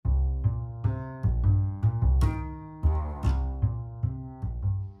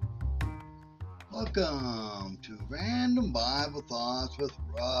Welcome to Random Bible Thoughts with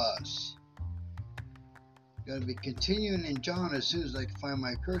Russ. Going to be continuing in John as soon as I can find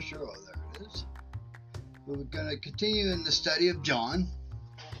my cursor. Oh, there it is. We're going to continue in the study of John,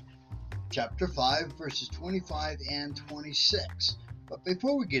 chapter 5, verses 25 and 26. But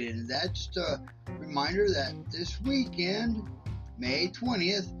before we get into that, just a reminder that this weekend, May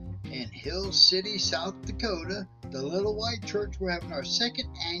 20th, in Hill City, South Dakota, the Little White Church, we're having our second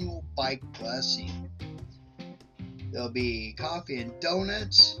annual bike blessing. There'll be coffee and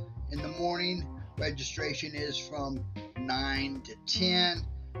donuts in the morning. Registration is from 9 to 10.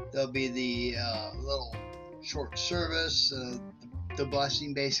 There'll be the little short service, the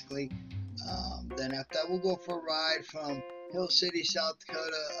blessing basically. Then after that, we'll go for a ride from Hill City, South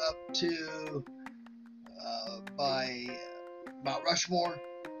Dakota up to by Mount Rushmore,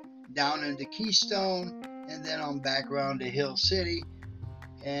 down into Keystone, and then on back around to Hill City,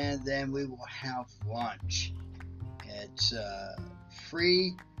 and then we will have lunch. It's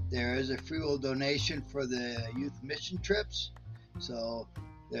free. There is a free will donation for the youth mission trips, so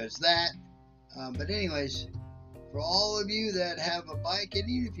there's that. But anyways, for all of you that have a bike, and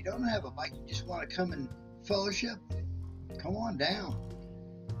even if you don't have a bike, you just want to come and fellowship, come on down.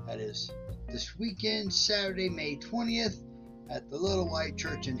 That is this weekend, Saturday, May 20th, at the Little White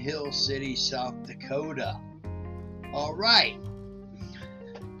Church in Hill City, South Dakota. All right.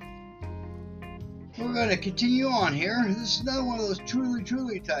 We're going to continue on here. This is another one of those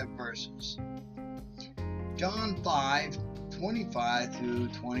truly type verses. John 5, 25 through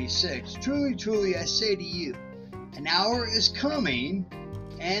 26. Truly, I say to you, an hour is coming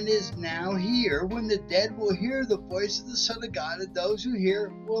and is now here when the dead will hear the voice of the Son of God, and those who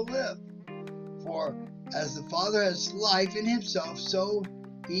hear will live. For as the Father has life in himself, so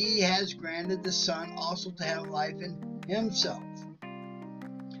he has granted the Son also to have life in himself.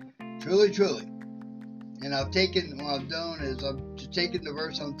 Truly. And I've taken, what I've done is I'm just taking the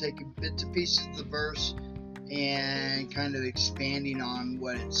verse, I'm taking bits and pieces of the verse and kind of expanding on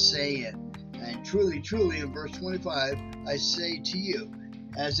what it's saying. And truly, in verse 25, I say to you,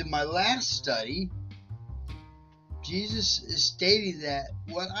 as in my last study, Jesus is stating that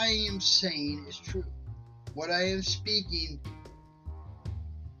what I am saying is true. What I am speaking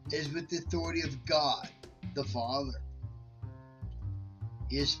is with the authority of God, the Father.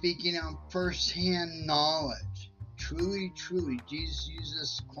 He is speaking on first-hand knowledge. Truly, Jesus uses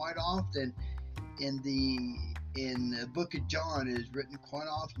this quite often in the book of John. It is written quite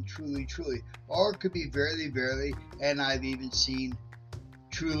often, truly, or it could be verily, and I've even seen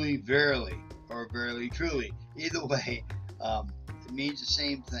truly, verily, or verily, truly. Either way, it means the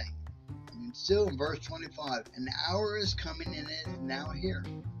same thing. And still in verse 25, an hour is coming and it is now here.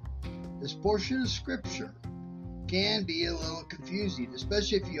 This portion of scripture can be a little confusing,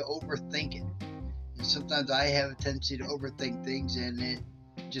 especially if you overthink it. And sometimes I have a tendency to overthink things and it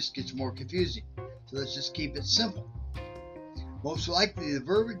just gets more confusing. So let's just keep it simple. Most likely the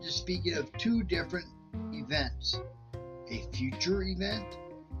verbiage is speaking of two different events, a future event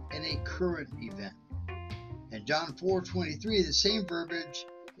and a current event. In John 4:23, the same verbiage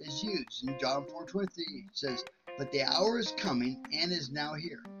is used. In John 4:23, it says, but the hour is coming and is now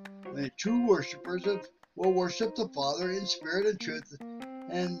here, when the true worshipers will worship the Father in spirit and truth,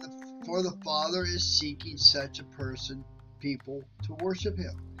 and for the Father is seeking such a people to worship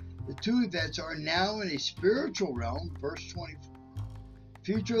him. The two events are now in a spiritual realm, verse 24,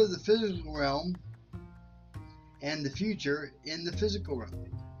 future of the physical realm, and the future in the physical realm.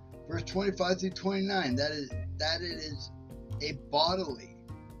 Verse 25 through 29, that it is a bodily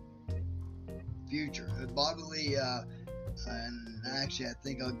future, a bodily, and actually I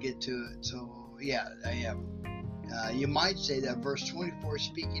think I'll get to it, so yeah, I am. You might say that verse 24 is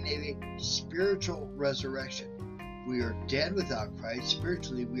speaking of a spiritual resurrection. We are dead without Christ.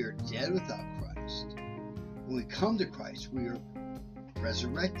 Spiritually, we are dead without Christ. When we come to Christ, we are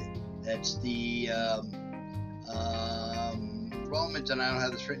resurrected. That's the Romans, and I don't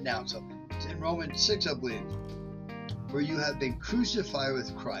have this written down, so it's in Romans 6, I believe. For you have been crucified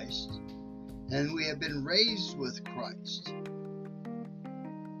with Christ, and we have been raised with Christ.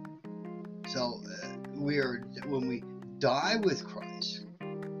 So when we die with Christ,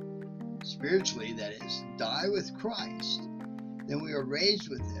 spiritually that is, die with Christ, then we are raised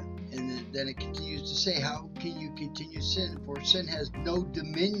with him. And then it continues to say, how can you continue sin? For sin has no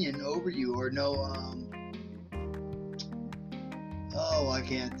dominion over you, or no, I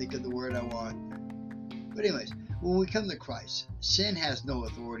can't think of the word I want. But anyways, when we come to Christ, sin has no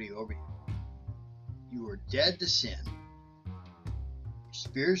authority over you. You are dead to sin.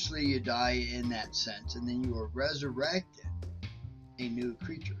 Spiritually, you die in that sense, and then you are resurrected a new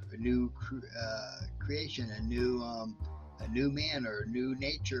creature, a new creation, a new man, or a new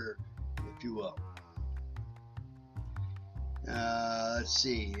nature, if you will. Let's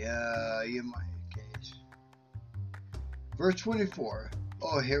see. You might. Okay. Verse 24.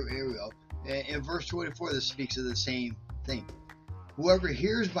 Oh, here we go. In verse 24, this speaks of the same thing. Whoever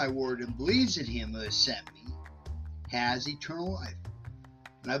hears my word and believes in him who has sent me has eternal life.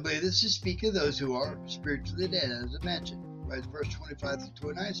 And I believe this is speaking of those who are spiritually dead, as I mentioned. Right, verse 25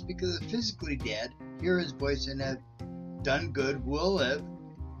 through 29 speak of the physically dead, hear his voice and have done good, will live,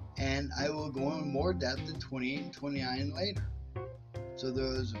 and I will go in more depth in 28 and 29 later. So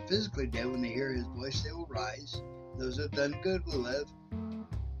those physically dead, when they hear his voice, they will rise. Those who have done good will live.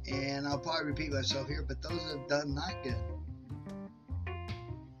 And I'll probably repeat myself here, but those who have done not good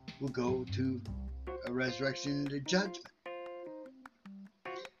will go to a resurrection and a judgment.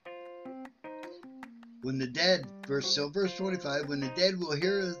 When the dead, verse 25, when the dead will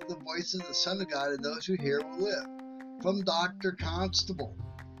hear the voice of the Son of God, and those who hear will live. From Dr. Constable.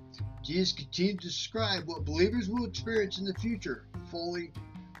 Jesus continued to describe what believers will experience in the future fully,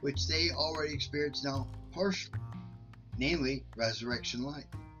 which they already experience now partially, namely resurrection life.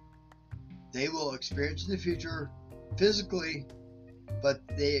 They will experience in the future physically, but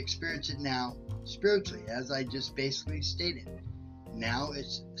they experience it now spiritually, as I just basically stated. Now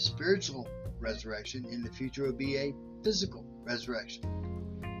it's spiritual resurrection. In the future will be a physical resurrection.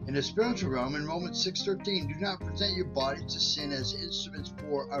 In the spiritual realm, in Romans 6:13, do not present your body to sin as instruments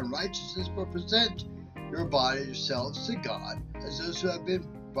for unrighteousness, but present your body yourselves to God as those who have been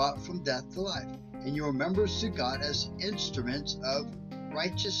brought from death to life, and your members to God as instruments of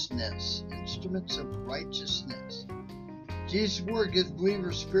righteousness. Instruments of righteousness. Jesus' word gives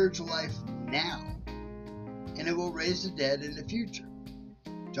believers spiritual life now, and it will raise the dead in the future.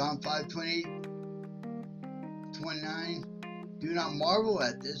 John 5:28, 29. Do not marvel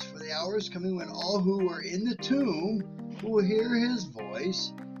at this, for the hour is coming when all who are in the tomb will hear his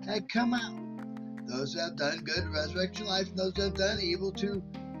voice and come out. Those who have done good, resurrection life, and those who have done evil to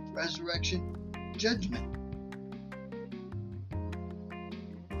resurrection, judgment.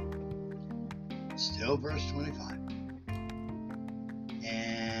 Still verse 25.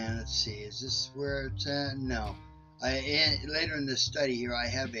 And let's see, is this where it's at? No. Later in this study here, I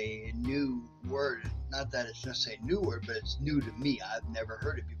have a new word. Not that it's necessarily a new word, but it's new to me. I've never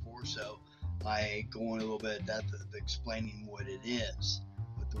heard it before, so I go in a little bit of depth of explaining what it is,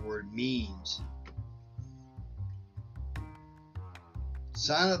 what the word means.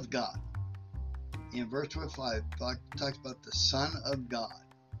 Son of God. In verse 25, talks about the Son of God.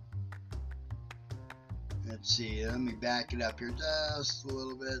 Let's see, let me back it up here just a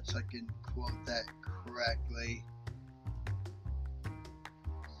little bit so I can quote that correctly.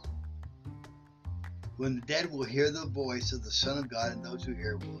 When the dead will hear the voice of the Son of God, and those who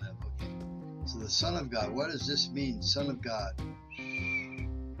hear will live. Okay. So the Son of God, what does this mean, Son of God?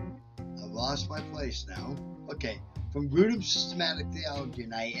 I've lost my place now. Okay, from Grudem's Systematic Theology,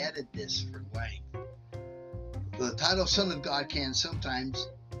 and I added this for length. The title Son of God can sometimes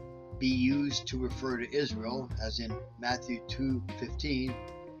be used to refer to Israel, as in Matthew 2:15,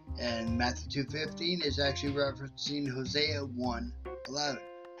 and Matthew 2:15 is actually referencing Hosea 1:11.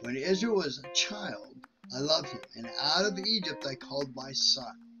 When Israel was a child, I loved him, and out of Egypt I called my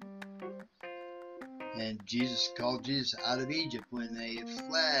son. And Jesus called Jesus out of Egypt when they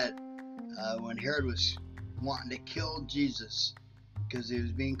fled, when Herod was wanting to kill Jesus because he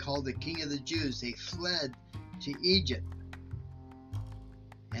was being called the King of the Jews. They fled to Egypt.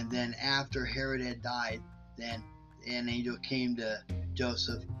 And then after Herod had died, then an angel came to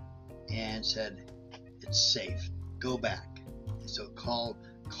Joseph and said, it's safe, go back. And so called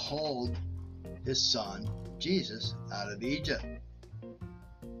his son Jesus out of Egypt.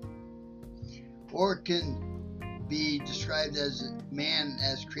 Or it can be described as a man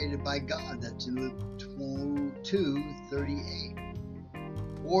as created by God. That's in Luke 2:38.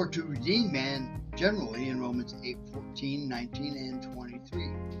 Or to redeem man generally in Romans 8:14, 19, and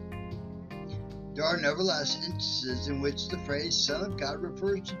 23. There are nevertheless instances in which the phrase Son of God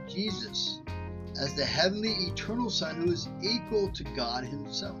refers to Jesus as the heavenly eternal Son who is equal to God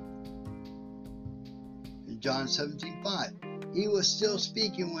himself. In John 17:5, he was still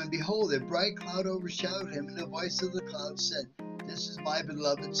speaking when, behold, a bright cloud overshadowed him, and the voice of the cloud said, this is my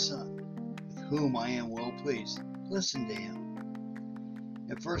beloved Son, with whom I am well pleased. Listen to him.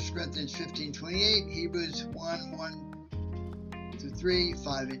 In 1 Corinthians 15:28, Hebrews 1:1-3,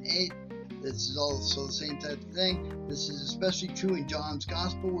 5 and 8, this is also the same type of thing. This is especially true in John's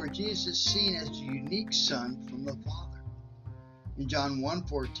Gospel, where Jesus is seen as the unique Son from the Father. In John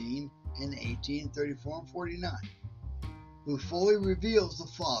 1:14 and 18, 34 and 49. who fully reveals the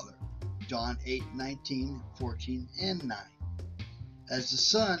Father. John 8:19, 14, and 9. As the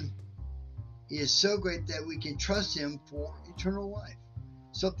Son, He is so great that we can trust Him for eternal life,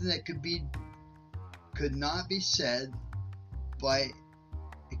 something that could not be said by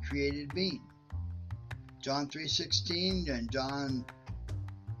a created being. John 3:16 and John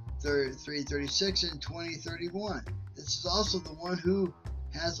 3:36 and 20:31. This is also the one who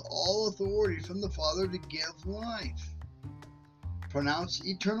has all authority from the Father to give life, pronounce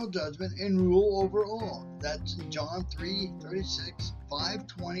eternal judgment, and rule over all. That's in John 3:36,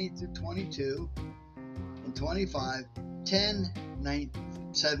 5:20 through 22, and 25, 10,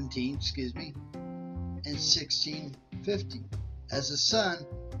 17, and 16:15. As the Son,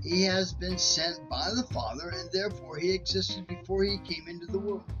 He has been sent by the Father, and therefore He existed before He came into the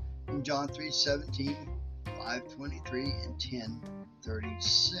world. In John 3:17, 5:23, and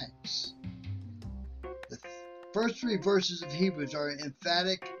 10:36. The first three verses of Hebrews are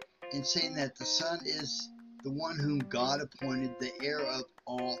emphatic in saying that the Son is the one whom God appointed the heir of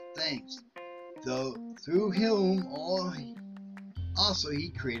all things, though through whom also He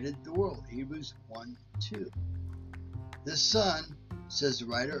created the world. Hebrews 1:2. The Son, says the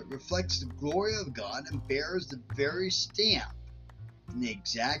writer, reflects the glory of God and bears the very stamp and the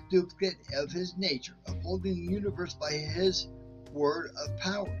exact duplicate of His nature, upholding the universe by His word of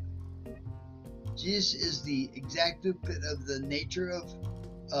power. Jesus is the exact duplicate of the nature of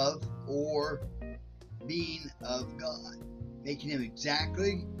or being of God, making Him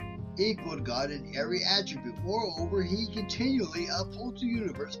exactly equal to God in every attribute. Moreover, He continually upholds the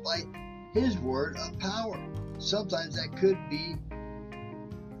universe by His word of power. Sometimes that could be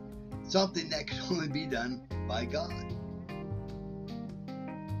something that can only be done by God.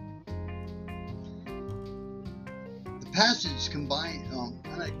 The passage combine. I'm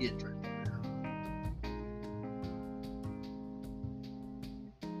not getting right there.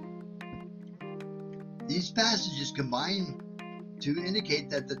 These passages combine to indicate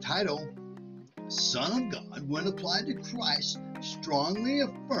that the title Son of God, when applied to Christ, strongly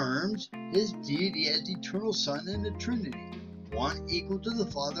affirms His deity as eternal Son in the Trinity, one equal to the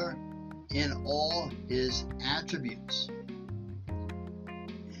Father in all His attributes.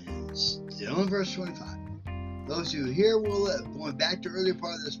 And still in verse 25. Those who hear will live. Going back to the earlier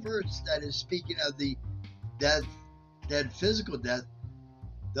part of this verse, that is speaking of the dead physical death,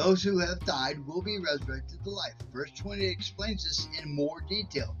 those who have died will be resurrected to life. Verse 28 explains this in more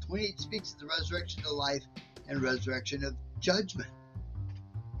detail. 28 speaks of the resurrection to life and resurrection of judgment.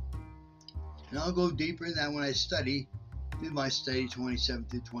 And I'll go deeper in that when I do my study 27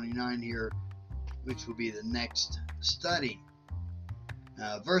 through 29 here, which will be the next study.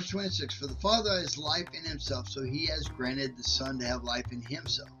 Verse 26, for the Father has life in Himself, so He has granted the Son to have life in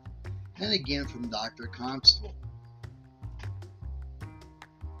Himself. And again from Dr. Constable.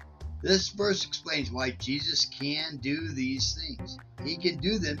 This verse explains why Jesus can do these things. He can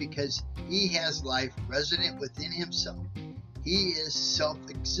do them because He has life resident within Himself. He is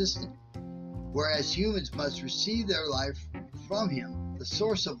self-existent, whereas humans must receive their life from Him, the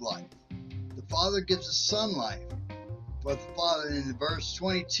source of life. The Father gives the Son life. But the Father, in verse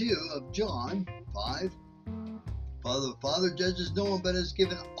 22 of John 5, the Father judges no one, but has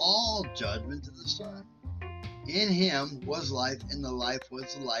given all judgment to the Son. In Him was life, and the life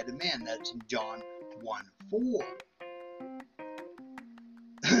was the light of man. That's in John 1:4.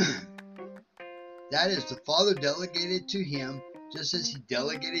 That is, the Father delegated to Him just as He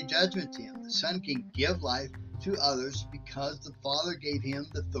delegated judgment to Him. The Son can give life to others because the Father gave Him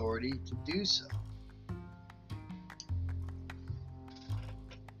the authority to do so.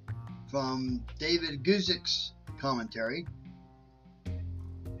 From David Guzik's commentary,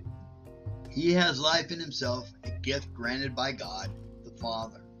 He has life in Himself, a gift granted by God the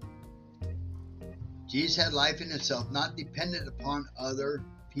Father. Jesus had life in Himself, not dependent upon other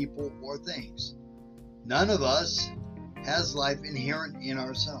people or things. None of us has life inherent in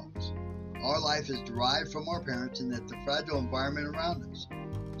ourselves. Our life is derived from our parents and that the fragile environment around us.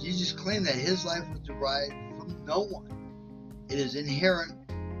 Jesus claimed that His life was derived from no one. It is inherent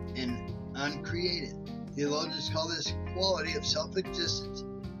and uncreated. Theologians call this quality of self-existence.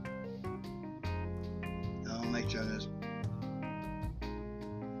 I'll make sure this.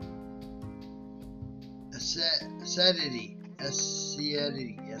 Aseity.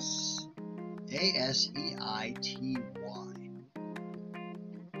 Yes. Aseity.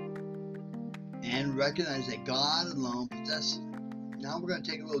 And recognize that God alone possesses it. Now we're going to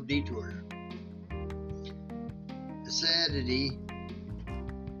take a little detour here. Aseity.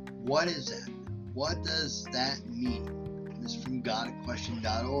 What is that? What does that mean? This is from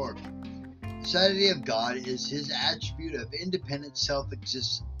GodAquestion.org. The aseity of God is his attribute of independent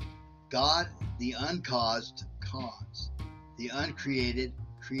self-existence. God, the uncaused cause, the uncreated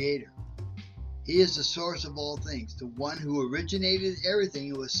creator. He is the source of all things, the one who originated everything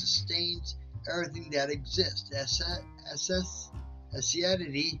and who sustains everything that exists.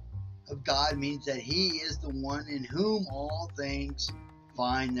 Aseity of God means that he is the one in whom all things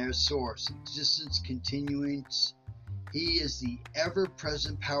find their source, existence, continuance. He is the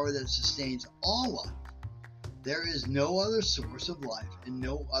ever-present power that sustains all life. There is no other source of life and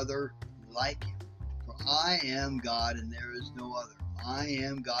no other like him. For I am God and there is no other. I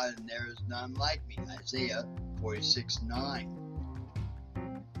am God and there is none like me. Isaiah 46:9.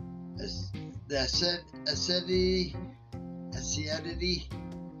 The aseity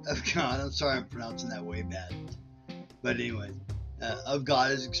of God, I'm sorry I'm pronouncing that way bad, but anyway, of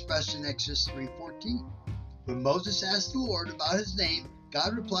God is expressed in Exodus 3:14. When Moses asked the Lord about his name,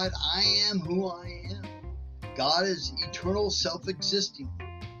 God replied, I am who I am. God is eternal, self-existing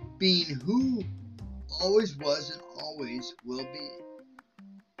being who always was and always will be.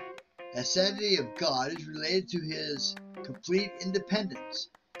 The aseity of God is related to his complete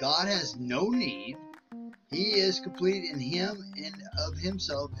independence. God has no need. He is complete in him and of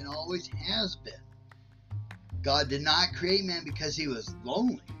himself and always has been. God did not create man because he was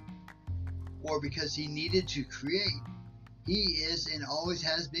lonely or because he needed to create. He is and always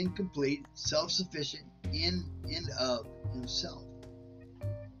has been complete, self-sufficient in and of himself.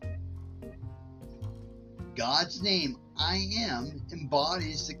 God's name, I am,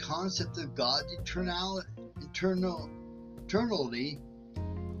 embodies the concept of God's eternality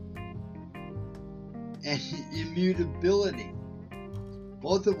and immutability,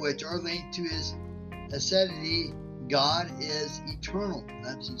 both of which are linked to his aseity. God is eternal.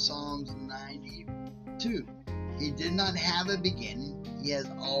 That's in Psalms 92. He did not have a beginning. He has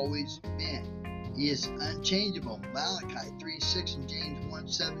always been. He is unchangeable. Malachi 3:6 and James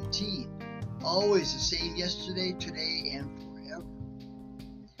 1:17. Always the same yesterday, today, and forever.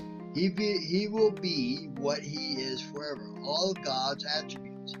 He will be what he is forever. All of God's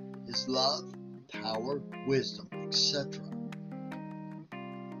attributes, his love, power, wisdom, etc.,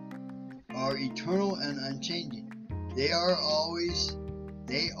 are eternal and unchanging. They are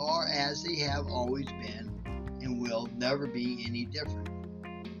as they have always been and will never be any different.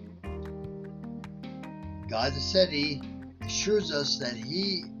 God's aseity assures us that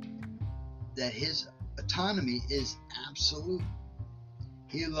his autonomy is absolute.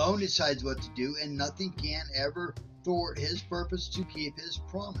 He alone decides what to do, and nothing can ever thwart his purpose to keep his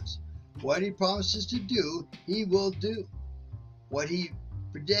promise. What he promises to do, he will do. What he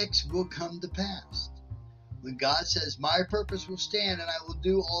predicts will come to pass. When God says, my purpose will stand and I will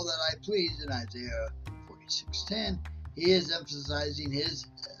do all that I please in Isaiah 46:10, he is emphasizing his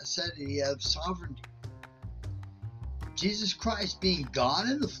aseity of sovereignty. Jesus Christ, being God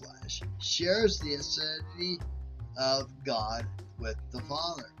in the flesh, shares the aseity of God with the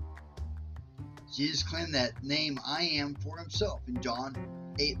Father. Jesus claimed that name I am for himself in John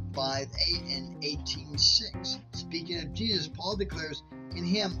 8:5-8 and 18:6. Speaking of Jesus, Paul declares, in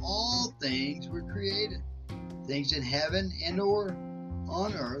him all things were created, things in heaven and or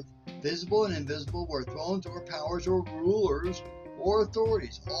on earth, visible and invisible, where thrones or powers or rulers or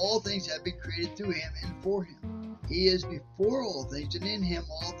authorities. All things have been created through him and for him. He is before all things, and in him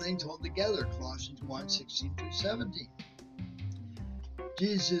all things hold together. Colossians 1:16-17.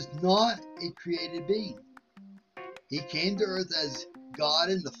 Jesus is not a created being. He came to earth as God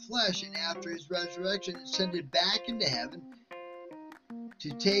in the flesh, and after his resurrection ascended back into heaven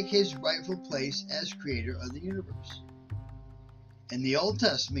to take his rightful place as creator of the universe. In the Old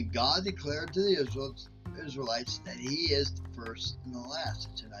Testament, God declared to the Israelites that he is the first and the last.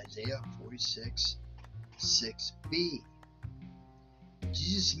 It's in Isaiah 46:6b.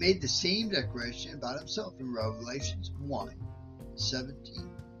 Jesus made the same declaration about himself in Revelation 1:17.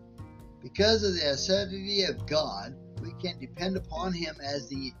 Because of the aseity of God, we can depend upon him as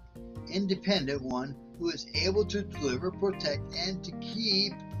the independent one who is able to deliver, protect, and to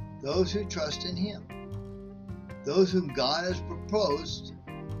keep those who trust in him. Those whom God has proposed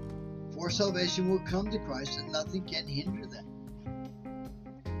for salvation will come to Christ, and nothing can hinder them.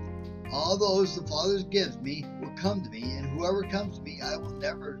 All those the Father gives me will come to me, and whoever comes to me I will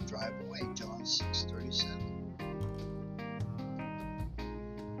never drive away. John 6:37.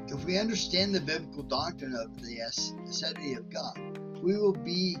 If we understand the biblical doctrine of the aseity of God, we will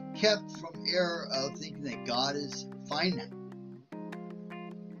be kept from error of thinking that God is finite,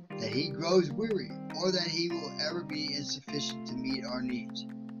 that he grows weary, or that he will ever be insufficient to meet our needs.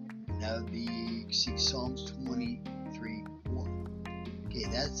 And that would be, see Psalms 23:1. Okay,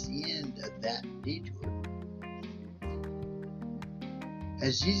 Okay, that's the end of that detour.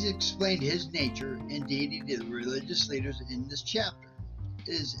 As Jesus explained his nature and deity to the religious leaders in this chapter,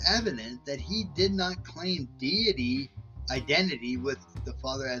 it is evident that he did not claim deity identity with the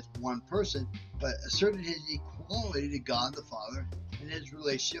Father as one person, but asserted his equality to God the Father and his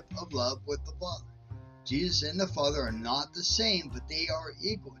relationship of love with the Father. Jesus and the Father are not the same, but they are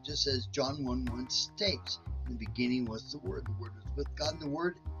equal, just as John 1:1 states. In the beginning was the Word was with God, and the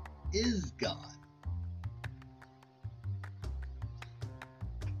Word is God.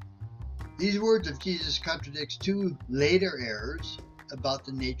 These words of Jesus contradicts two later errors about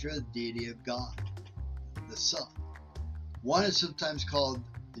the nature of the deity of God, the Son. One is sometimes called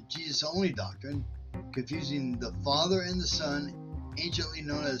the Jesus-only doctrine, confusing the Father and the Son, anciently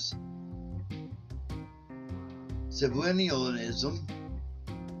known as Sabellianism,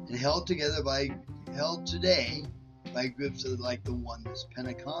 and held today by groups like the Oneness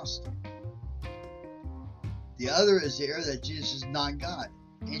Pentecostal. The other is the error that Jesus is not God,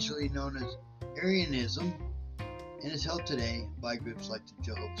 anciently known as Arianism, and is held today by groups like the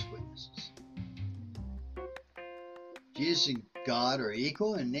Jehovah's Witnesses. Jesus and God are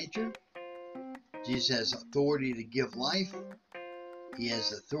equal in nature. Jesus has authority to give life. He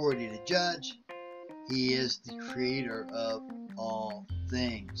has authority to judge. He is the creator of all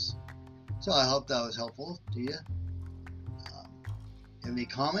things. So I hope that was helpful to you. Have any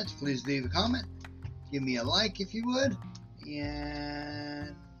comments? Please leave a comment. Give me a like if you would.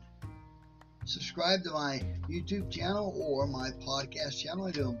 And subscribe to my YouTube channel or my podcast channel.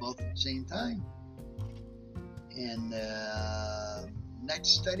 I do them both at the same time. And next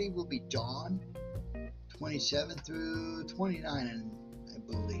study will be John 27 through 29, I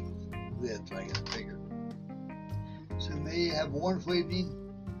believe. That's what I got to figure. So may you have a wonderful evening,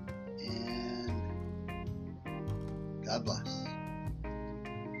 and God bless.